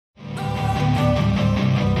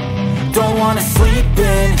wanna sleep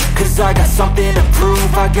in, cause I got something to prove.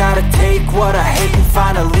 I gotta take what I hate and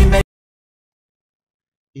finally make.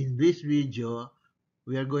 In this video,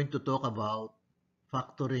 we are going to talk about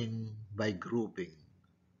factoring by grouping.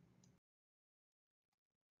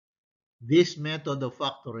 This method of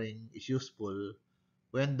factoring is useful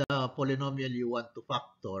when the polynomial you want to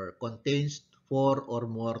factor contains 4 or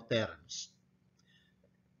more terms.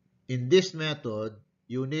 In this method,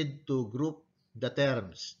 you need to group the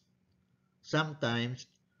terms. Sometimes,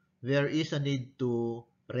 there is a need to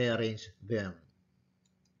rearrange them.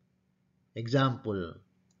 Example,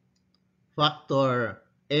 factor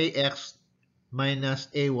ax minus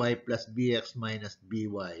ay plus bx minus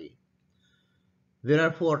by. There are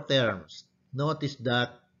 4 terms. Notice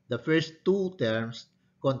that the first 2 terms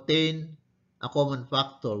contain a common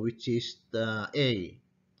factor, which is the a.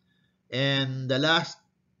 And the last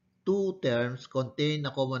 2 terms contain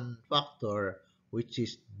a common factor, which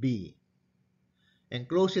is b. And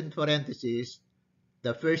close in parentheses,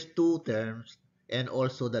 the first 2 terms and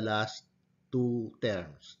also the last 2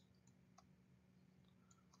 terms.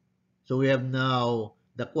 So we have now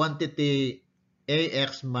the quantity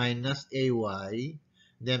ax minus ay,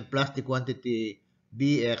 then plus the quantity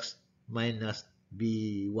bx minus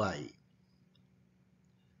by.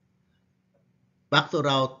 Factor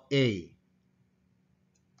out a.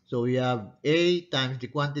 So we have a times the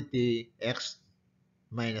quantity x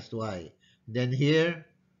minus y. Then here,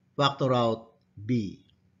 factor out b.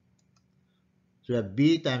 So we have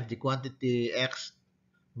b times the quantity x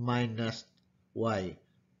minus y.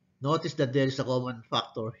 Notice that there is a common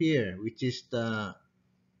factor here, which is the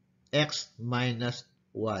x minus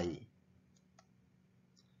y.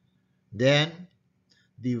 Then,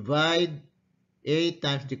 divide a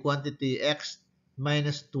times the quantity x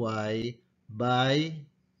minus y by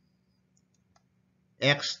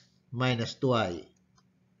x minus y.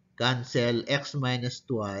 Cancel x minus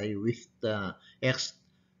y with the x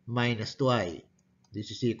minus y.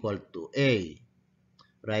 This is equal to a.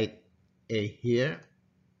 Write a here.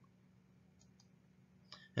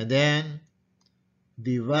 And then,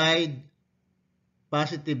 divide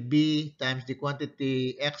positive b times the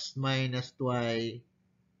quantity x minus y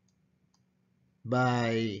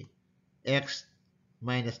by x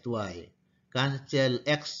minus y. Cancel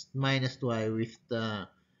x minus y with the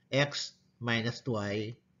x minus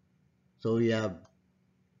y. So we have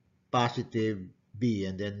positive b,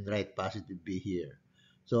 and then write positive b here.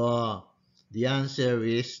 So the answer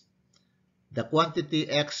is the quantity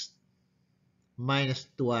x minus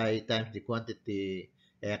y times the quantity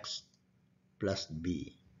x plus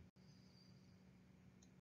b.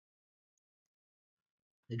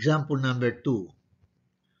 Example number 2.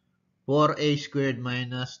 4a squared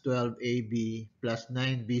minus 12ab plus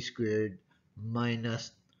 9b squared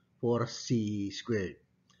minus 4c squared.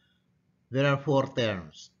 There are 4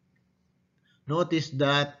 terms. Notice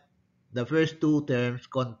that the first 2 terms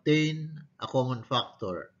contain a common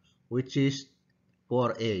factor, which is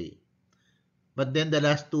 4a. But then the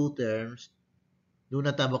last 2 terms do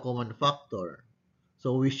not have a common factor.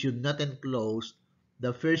 So we should not enclose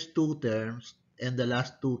the first 2 terms and the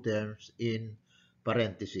last 2 terms in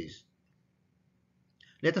parentheses.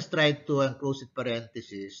 Let us try to enclose in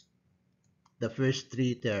parentheses the first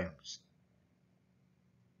 3 terms.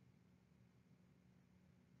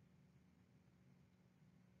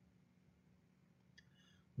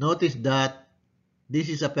 Notice that this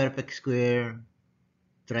is a perfect square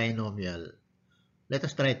trinomial. Let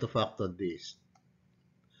us try to factor this.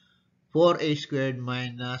 4a squared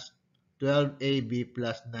minus 12ab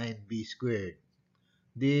plus 9b squared.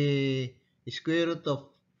 The square root of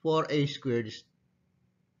 4a squared is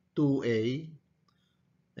 2a,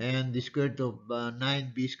 and the square root of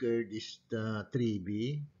 9b squared is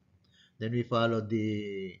 3b. Then we follow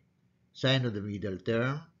the sign of the middle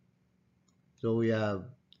term. So we have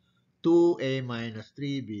 2a minus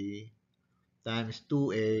 3b times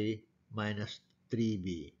 2a minus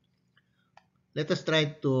 3b. Let us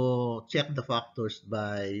try to check the factors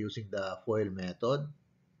by using the FOIL method.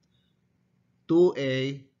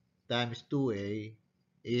 2a times 2a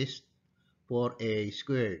is 4a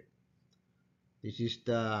squared. This is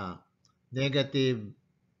the negative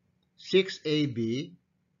 6ab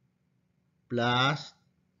plus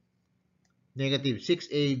negative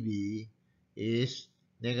 6ab is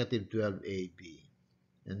negative 12ab.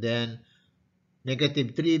 And then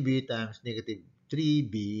negative 3b times negative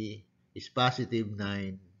 3b is positive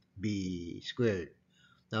 9b squared.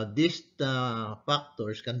 Now, these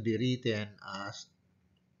factors can be written as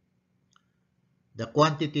the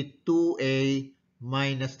quantity 2a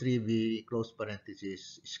minus 3b close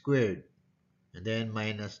parenthesis squared, and then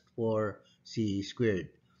minus 4c squared.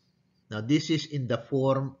 Now, this is in the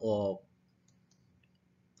form of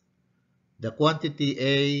the quantity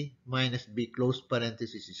A minus B close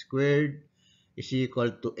parenthesis squared is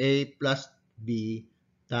equal to A plus B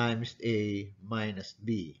times A minus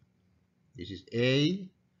B. This is A,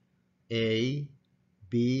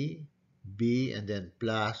 B, B, and then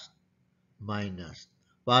plus, minus.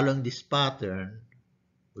 Following this pattern,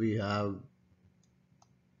 we have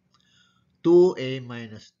 2A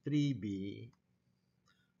minus 3B,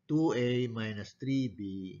 2A minus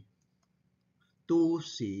 3B,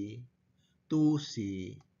 2C,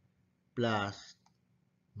 2C, plus,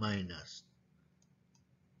 minus.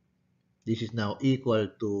 This is now equal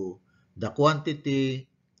to the quantity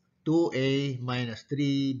 2A minus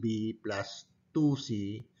 3B plus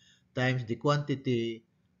 2C times the quantity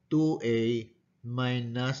 2A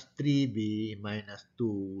minus 3B minus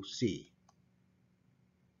 2C.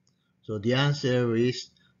 So the answer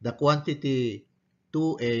is the quantity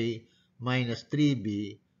 2A minus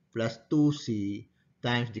 3B plus 2C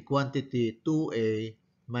times the quantity 2A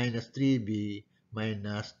minus 3B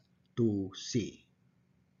minus 2C.